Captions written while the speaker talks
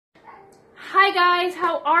Hi guys,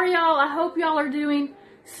 how are y'all? I hope y'all are doing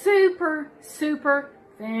super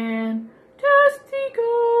fantastico.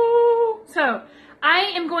 So,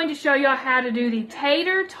 I am going to show y'all how to do the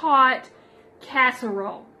Tator Tot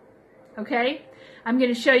Casserole. Okay? I'm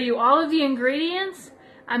going to show you all of the ingredients.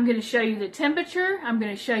 I'm going to show you the temperature. I'm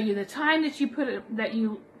going to show you the time that you put it, blah,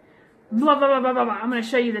 blah, blah, blah, blah, blah. I'm going to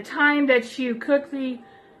show you the time that you cook the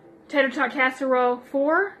Tator Tot Casserole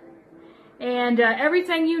for. And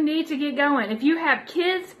everything you need to get going. If you have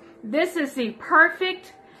kids, this is the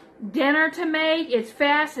perfect dinner to make. It's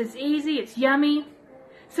fast, it's easy, it's yummy.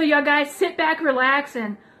 So y'all guys, sit back, relax,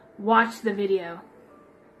 and watch the video.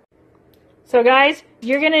 So guys,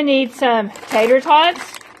 you're going to need some tater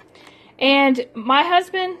tots. And my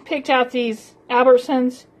husband picked out these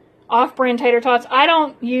Albertsons off-brand tater tots. I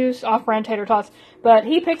don't use off-brand tater tots, but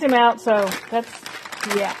he picked them out, so that's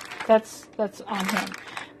on him.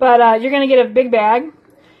 But you're going to get a big bag,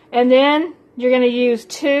 and then you're going to use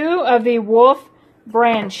 2 of the Wolf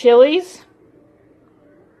brand chilies.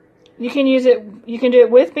 You can use it. You can do it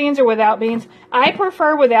with beans or without beans. I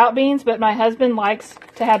prefer without beans, but my husband likes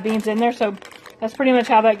to have beans in there, so that's pretty much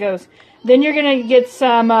how that goes. Then you're going to get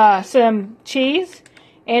some cheese,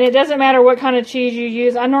 and it doesn't matter what kind of cheese you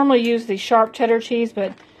use. I normally use the sharp cheddar cheese,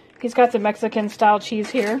 but he's got the Mexican style cheese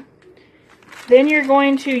here. Then you're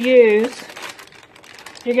going to use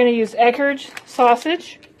Ecker's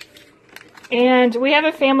sausage. And we have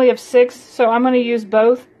a family of 6, so I'm going to use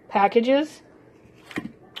both packages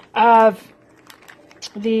of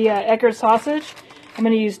the Ecker's sausage. I'm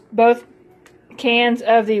going to use both cans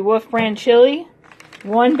of the Wolf brand chili,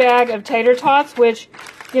 1 bag of tater tots, which,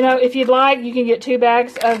 you know, if you'd like, you can get 2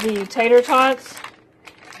 bags of the tater tots.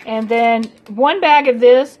 And then 1 bag of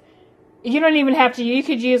this, you don't even have to, you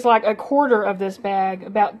could use like a quarter of this bag,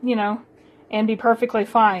 about, you know, and be perfectly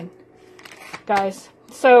fine, guys.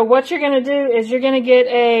 So what you're going to do is you're going to get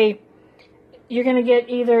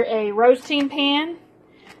either a roasting pan,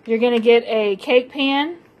 you're going to get a cake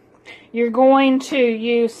pan, you're going to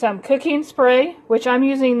use some cooking spray, which I'm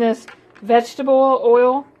using this vegetable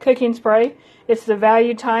oil cooking spray. It's the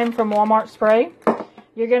Value Time from Walmart spray.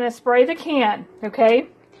 You're going to spray the can, okay?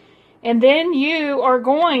 And then you're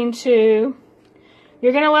going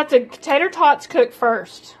to let the tater tots cook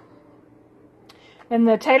first. And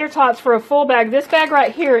the tater tots for a full bag, this bag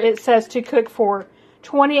right here, it says to cook for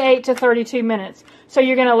 28 to 32 minutes. So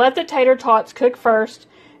you're going to let the tater tots cook first.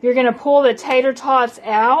 You're going to pull the tater tots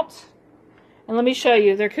out. And let me show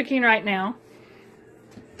you. They're cooking right now.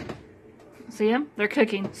 See them? They're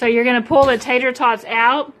cooking. So you're going to pull the tater tots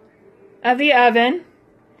out of the oven.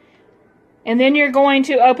 And then you're going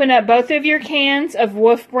to open up both of your cans of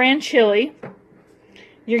Wolf brand chili.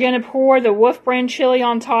 You're going to pour the Wolf brand chili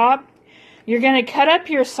on top. You're going to cut up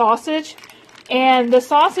your sausage, and the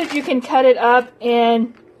sausage, you can cut it up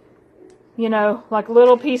in, you know, like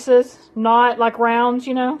little pieces, not like rounds,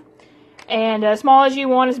 you know, and as small as you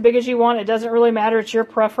want, as big as you want. It doesn't really matter. It's your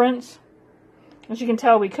preference. As you can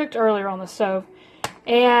tell, we cooked earlier on the stove.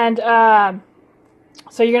 And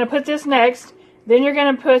so you're going to put this next. Then you're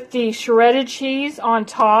going to put the shredded cheese on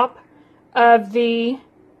top of the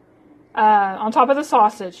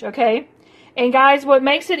sausage, okay? And guys, what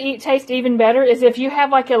makes it taste even better is if you have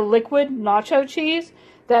like a liquid nacho cheese,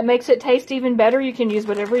 that makes it taste even better. You can use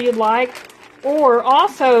whatever you'd like. Or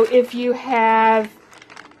also, if you have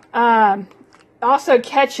also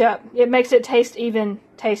ketchup, it makes it taste even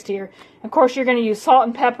tastier. Of course, you're going to use salt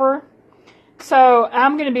and pepper. So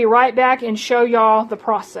I'm going to be right back and show y'all the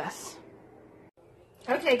process.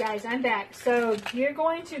 Okay guys, I'm back. So you're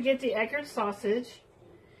going to get the Ecker's sausage,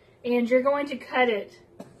 and you're going to cut it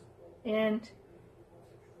in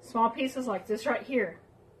small pieces like this right here.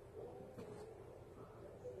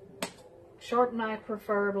 Sharp knife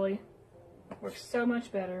preferably. Works so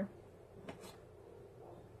much better.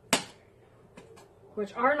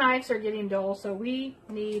 Which our knives are getting dull, so we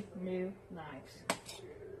need new knives.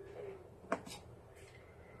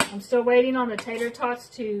 I'm still waiting on the tater tots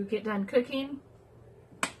to get done cooking.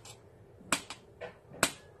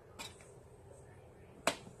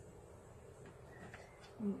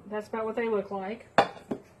 That's about what they look like.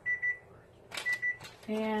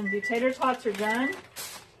 And the tater tots are done.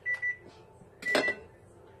 So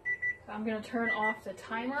I'm going to turn off the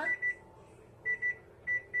timer.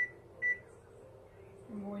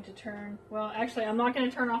 I'm going to turn, well, actually, I'm not going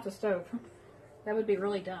to turn off the stove. That would be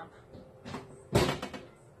really dumb.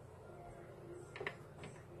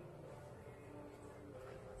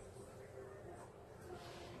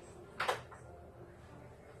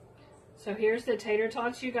 So here's the tater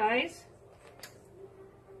tots, you guys.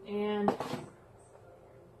 And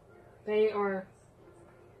they are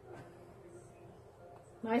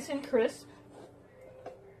nice and crisp.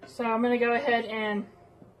 So I'm going to go ahead and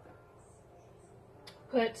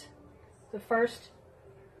put the first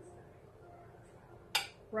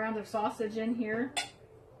round of sausage in here.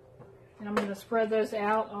 And I'm going to spread those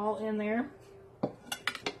out all in there.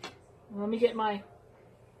 Let me get my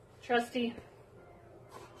trusty.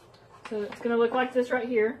 So it's going to look like this right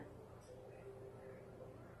here.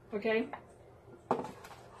 Okay.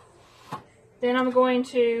 Then I'm going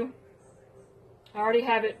to, I already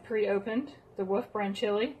have it pre-opened, the Wolf Brand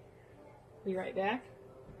chili. Be right back.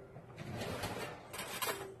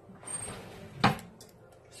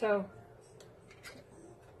 So,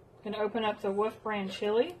 I'm going to open up the Wolf Brand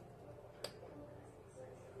chili.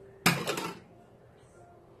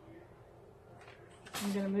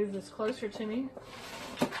 I'm going to move this closer to me.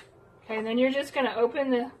 Okay, and then you're just going to open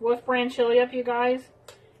the Wolf Brand chili up, you guys,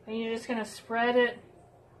 and you're just going to spread it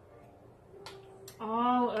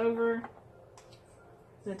all over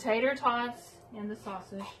the tater tots and the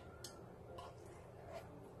sausage.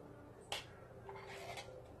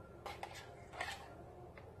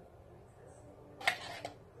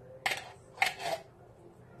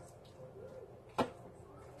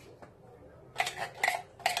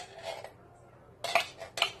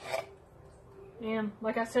 And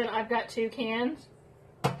like I said, I've got 2 cans.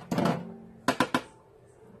 So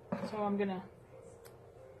I'm going to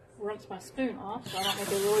rinse my spoon off so I don't make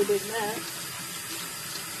a really big mess.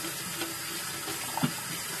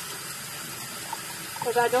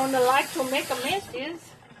 Because I don't like to make a mess.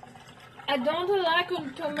 I don't like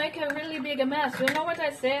to make a really big mess. You know what I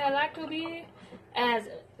say? I like to be as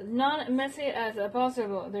non-messy as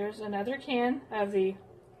possible. There's another can of the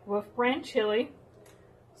Wolf Brand chili.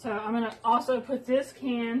 So I'm going to also put this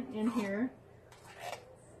can in here.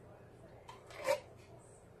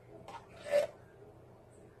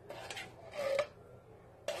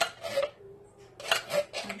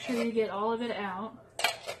 Make sure you get all of it out.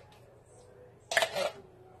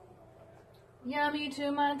 Yummy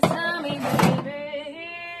to my tummy, baby.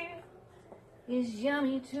 Is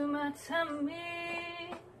yummy to my tummy.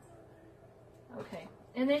 Okay.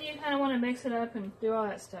 And then you kind of want to mix it up and do all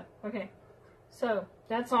that stuff. Okay. So,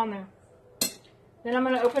 that's on there. Then I'm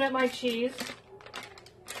going to open up my cheese.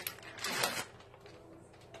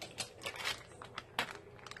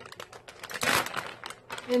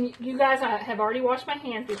 And you guys, I have already washed my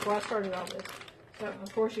hands before I started all this. So,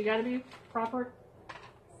 of course, you got to be proper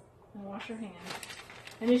and wash your hands.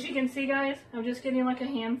 And as you can see, guys, I'm just getting like a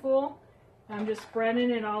handful. I'm just spreading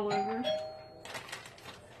it all over.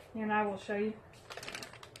 And I will show you.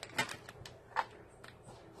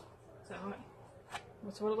 So,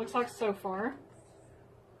 that's what it looks like so far.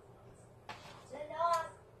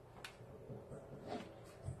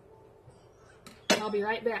 I'll be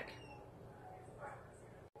right back.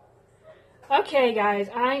 Okay, guys,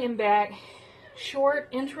 I am back. Short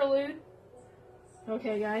interlude.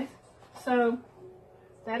 Okay, guys. So,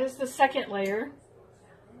 that is the second layer.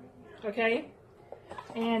 Okay.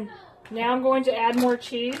 And now I'm going to add more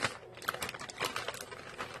cheese.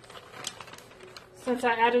 Since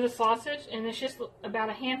I added the sausage, and it's just about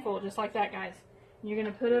a handful, just like that, guys. You're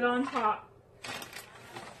going to put it on top.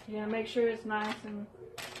 You're going to make sure it's nice and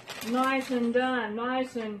done,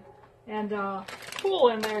 nice and cool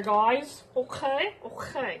in there, guys. Okay,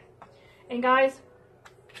 okay. And guys,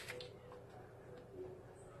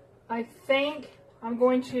 I think I'm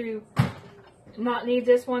going to not need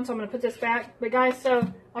this one, so I'm going to put this back. But guys,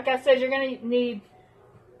 so like I said, you're going to need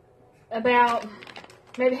about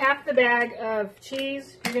maybe half the bag of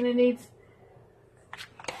cheese. You're going to need,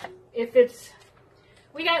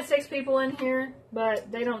 we got 6 people in here,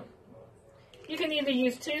 but they don't, you can either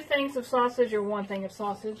use 2 things of sausage or 1 thing of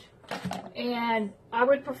sausage. And I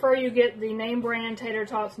would prefer you get the name brand tater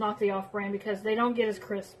tots, not the off brand, because they don't get as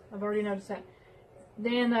crisp. I've already noticed that.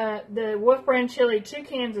 Then the Wolf Brand chili, 2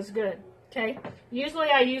 cans is good. Okay. Usually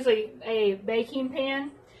I use a baking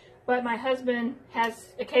pan. But my husband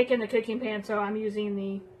has a cake in the cooking pan, so I'm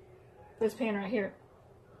using this pan right here.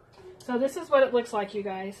 So this is what it looks like, you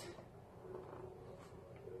guys.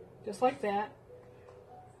 Just like that.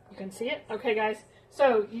 You can see it? Okay, guys.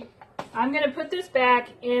 So I'm going to put this back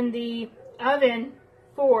in the oven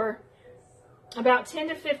for about 10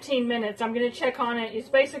 to 15 minutes. I'm going to check on it. It's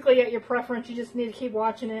basically at your preference. You just need to keep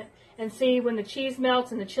watching it and see when the cheese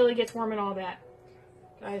melts and the chili gets warm and all that.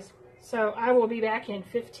 Guys. So I will be back in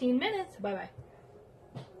 15 minutes. Bye-bye.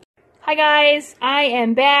 Hi guys, I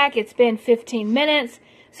am back. It's been 15 minutes.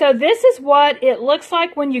 So this is what it looks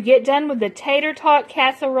like when you get done with the Tator Tot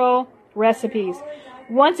Casserole recipes.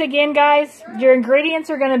 Once again, guys, your ingredients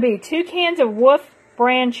are going to be 2 cans of Wolf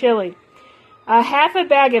Brand chili, half a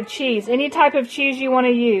bag of cheese, any type of cheese you want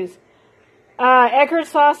to use. Eckerd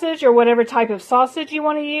sausage or whatever type of sausage you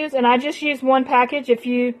want to use. And I just used one package. If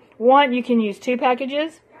you want, you can use 2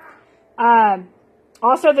 packages.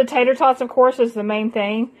 Also, the tater tots, of course, is the main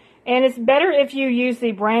thing. And it's better if you use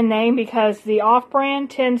the brand name because the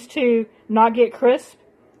off-brand tends to not get crisp.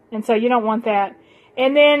 And so you don't want that.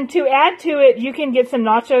 And then to add to it, you can get some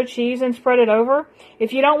nacho cheese and spread it over.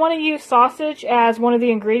 If you don't want to use sausage as one of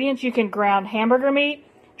the ingredients, you can ground hamburger meat,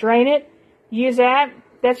 drain it, use that.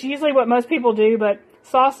 That's usually what most people do, but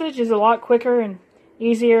sausage is a lot quicker and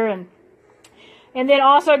easier. And then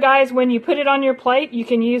also, guys, when you put it on your plate, you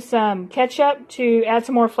can use some ketchup to add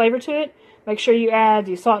some more flavor to it. Make sure you add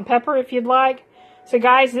the salt and pepper if you'd like. So,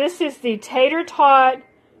 guys, this is the Tater Tot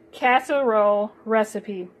Casserole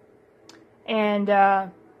recipe. And,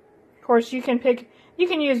 of course, you can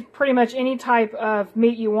use pretty much any type of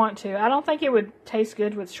meat you want to. I don't think it would taste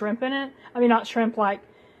good with shrimp in it. I mean, not shrimp like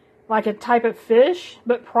a type of fish,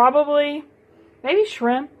 but probably maybe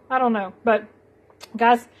shrimp. I don't know. But,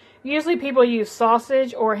 guys, usually people use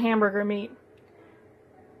sausage or hamburger meat.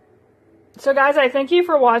 So, guys, I thank you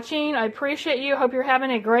for watching. I appreciate you. Hope you're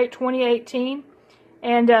having a great 2018.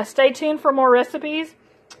 And stay tuned for more recipes.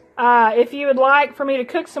 If you would like for me to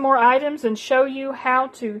cook some more items and show you how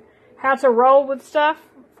to roll with stuff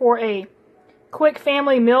for a quick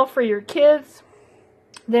family meal for your kids,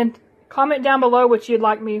 then comment down below what you'd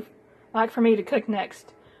like for me to cook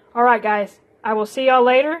next. All right, guys. I will see y'all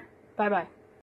later. Bye-bye.